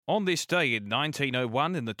On this day in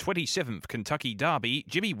 1901, in the 27th Kentucky Derby,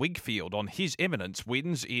 Jimmy Wigfield on his eminence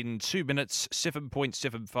wins in 2 minutes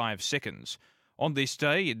 7.75 seconds. On this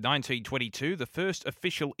day in 1922, the first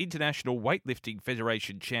official International Weightlifting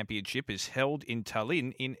Federation Championship is held in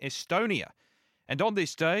Tallinn in Estonia. And on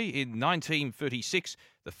this day in 1936,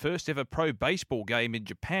 the first ever pro baseball game in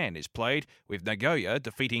Japan is played, with Nagoya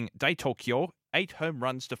defeating Daitokyo 8 home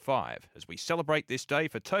runs to 5, as we celebrate this day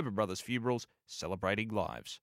for Tobin Brothers Funerals, celebrating lives.